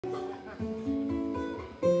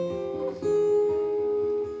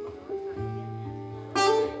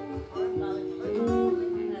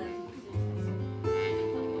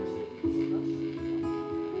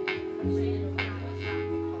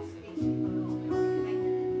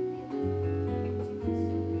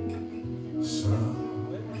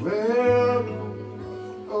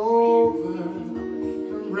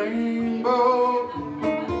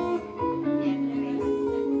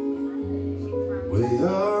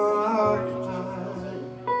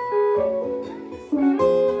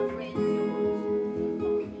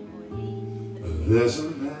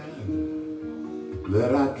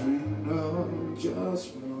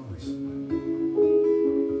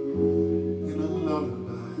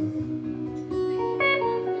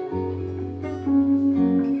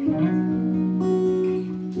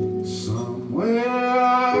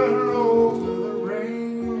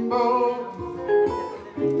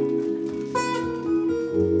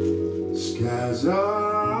skies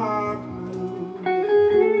are blue.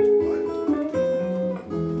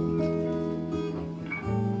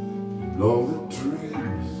 And all the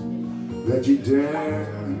dreams that you dare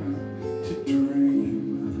to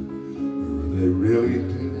dream, they really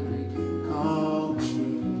did come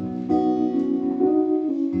true.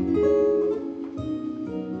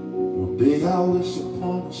 One day I wish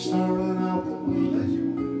upon a star and out the window,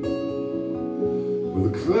 where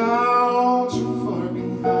the clouds are far behind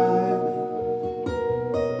me.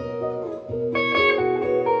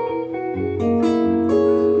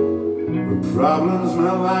 Where problems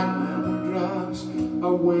smell like lemon drops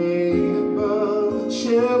away above the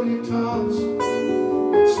chimney tops.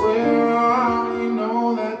 It's where you know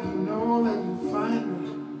that you find me.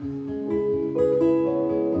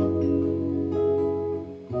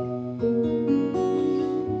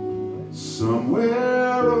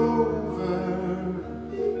 Somewhere over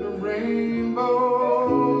the rainbow,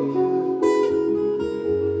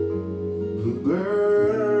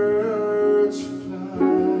 bluebirds fly.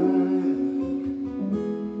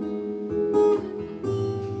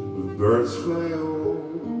 Birds fly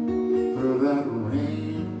over that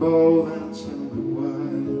rainbow, then tell me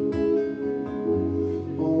why.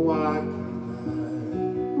 Oh, why can't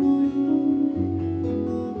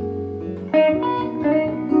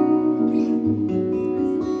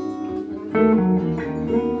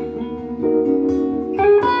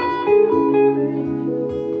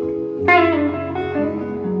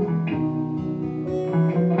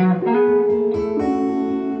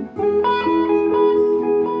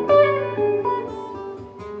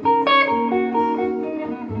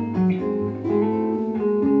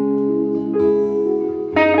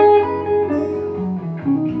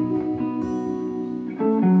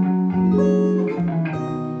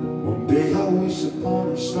upon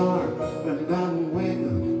a star and I will wake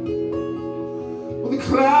up when the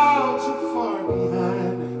clouds are far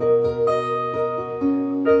behind me.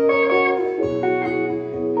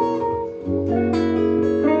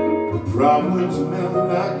 The problems melt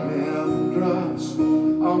like lemon drops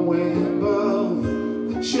away above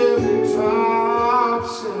the chimney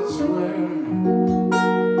tops. It's where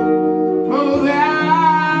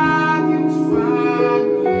that you find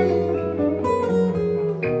me.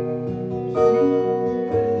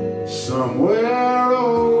 Somewhere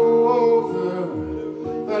over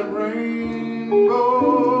that rainbow,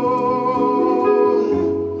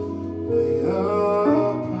 way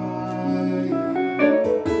up high.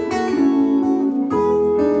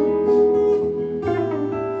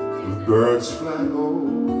 The birds fly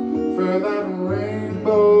over that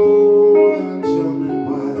rainbow, and tell me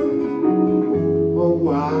why, oh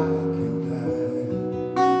why can't I?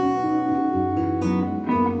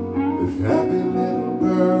 If happy little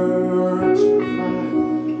birds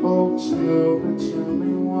oh, tell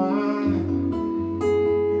me why can't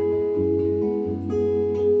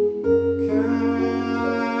I?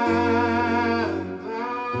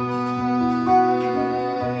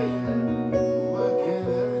 Why can't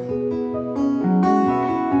I?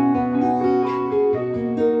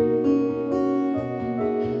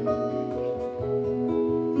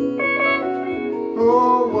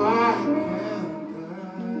 Oh, why can't I?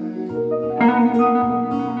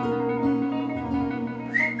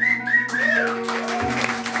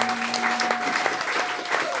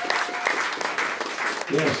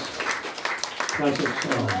 Yes, classic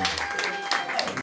song.